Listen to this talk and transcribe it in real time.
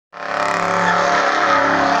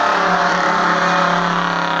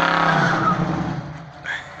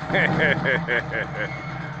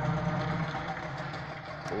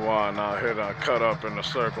One out here done cut up in the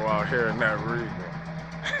circle out here in that Regal.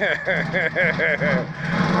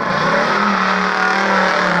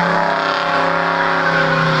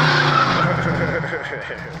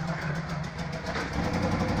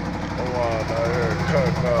 One out here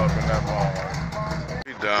cutting up in that moment.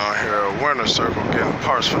 We down here at Winter Circle getting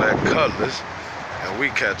parts for that Cutlass, and we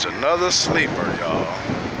catch another sleeper, y'all.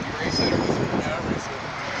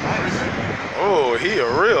 Oh, he a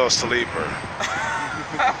real sleeper.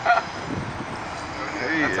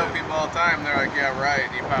 I tell people all the time, they're like, yeah, right.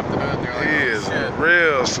 You pop the hood, they're like, he is shit. a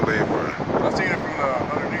real sleeper. I seen it from the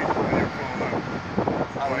underneath when they were pulling up.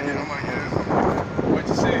 I'm like, yeah. What'd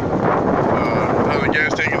you see? The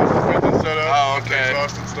gas tank and the suspension set up. Oh, okay. The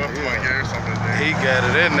exhaust and stuff. I'm like, yeah, there's something there. He got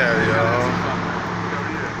it in there, y'all.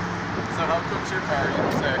 So how quick's your car, you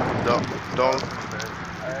say? Don't.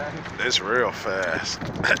 It's real fast.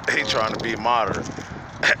 He trying to be modern.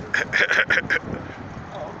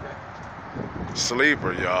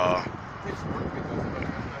 Sleeper, y'all.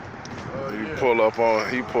 He pull up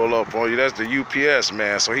on you. That's the UPS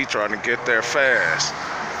man, so he trying to get there fast.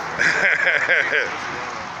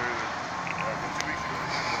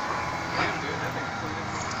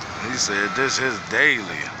 He said this is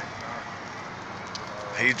daily.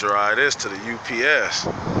 He drive this to the UPS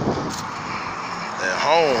at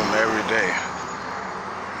home every day.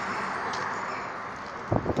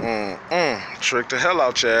 Trick the hell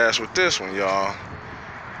out your ass with this one, y'all.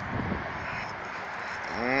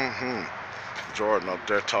 Jordan up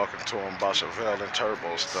there talking to him about Chevelle and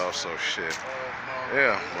turbo stuff, so shit.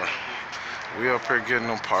 Yeah, but we up here getting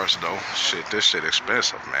them parts though. Shit, this shit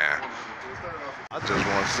expensive, man. I just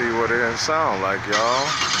want to see what it sound like, y'all.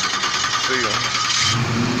 See him.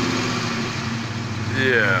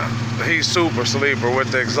 Yeah, he's super sleeper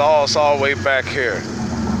with the exhaust all the way back here.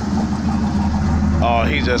 Oh,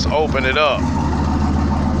 he just opened it up.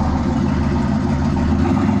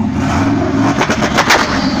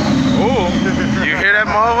 Ooh, you hear that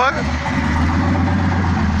motherfucker?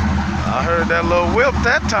 I heard that little whip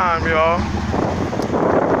that time, y'all.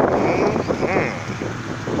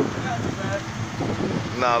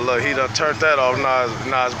 Nah, look, he done turned that off.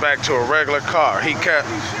 Now it's back to a regular car. He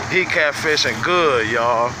catfishing good,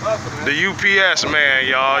 y'all. The UPS man,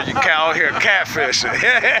 y'all. You out here catfishing.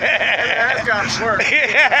 That's got to work.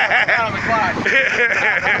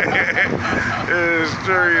 It's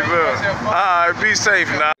straight up. Alright, be safe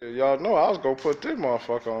now. Y'all know I was gonna put this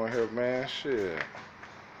motherfucker on here, man. Shit.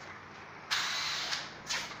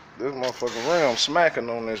 This motherfucking rim smacking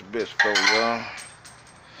on this bitch though, y'all.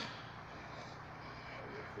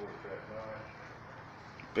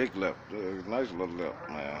 Big lip, nice little lip,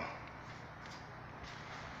 man.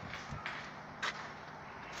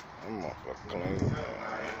 That motherfucker clean, man.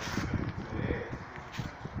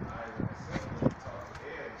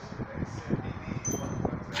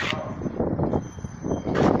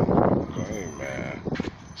 Clean, man.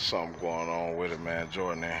 Something going on with it, man.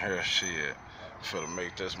 Jordan in here, shit. Finna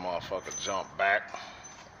make this motherfucker jump back.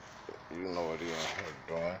 You know what he in here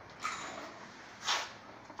doing.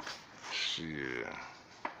 Shit.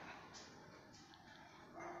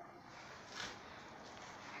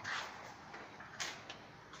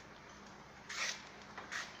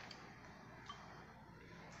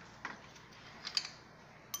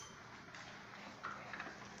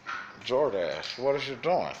 Jordash, what is you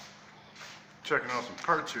doing? Checking out some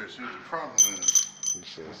parts here, see what the problem is. You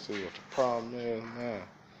said, see what the problem is, man.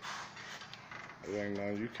 It ain't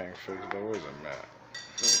nothing you can't fix though, is it, man?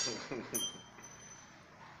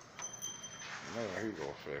 Man, he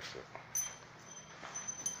gonna fix it.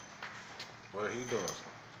 But he does.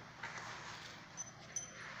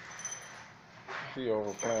 He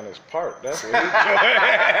overplaying his part. That's what he doing.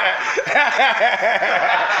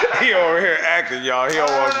 He over here acting, y'all. He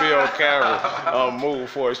don't want to be on camera. Move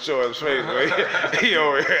for his show his face. He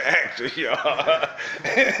over here acting, y'all.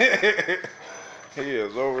 He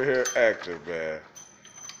is over here acting, man.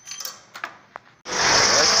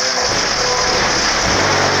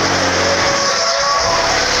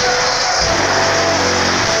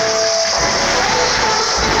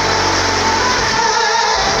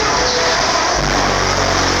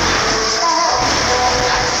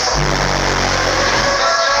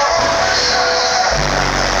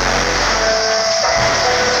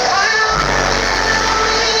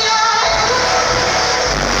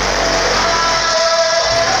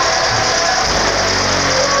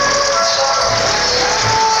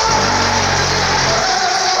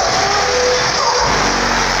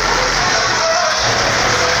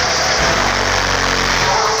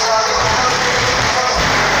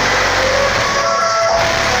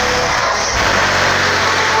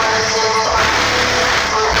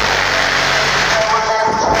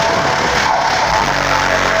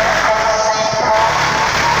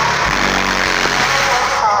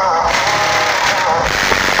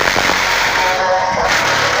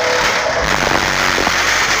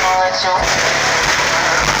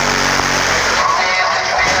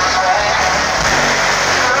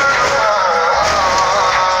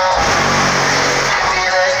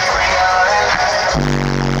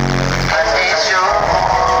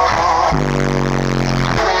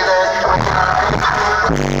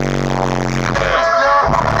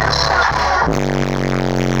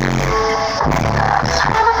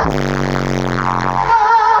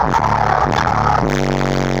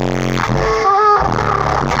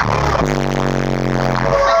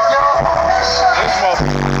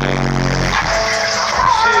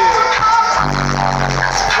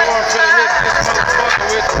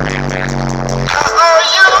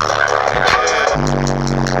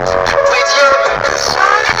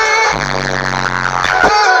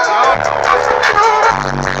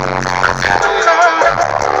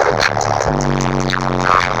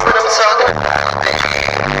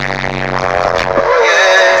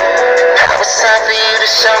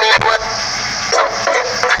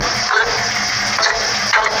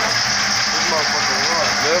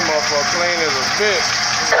 This motherfucker clean as a bitch.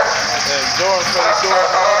 And Jordan finna do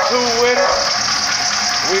it all too with it.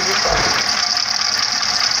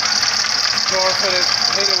 Jordan finna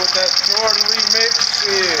hit it with that Jordan remix.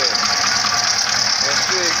 Shit. And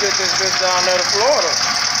shit, get this bitch down there to Florida.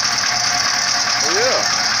 Oh, yeah.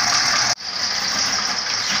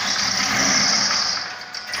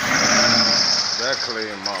 That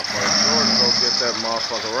clean motherfucker. Jordan go get that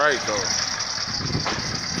motherfucker right though.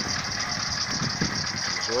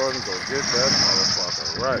 Jordan go get that motherfucker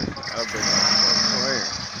right. That big motherfucker clean.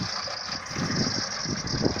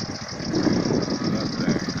 That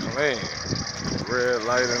thing clean. Red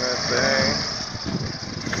light in that thing.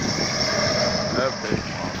 That big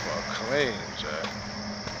motherfucker clean, Jack.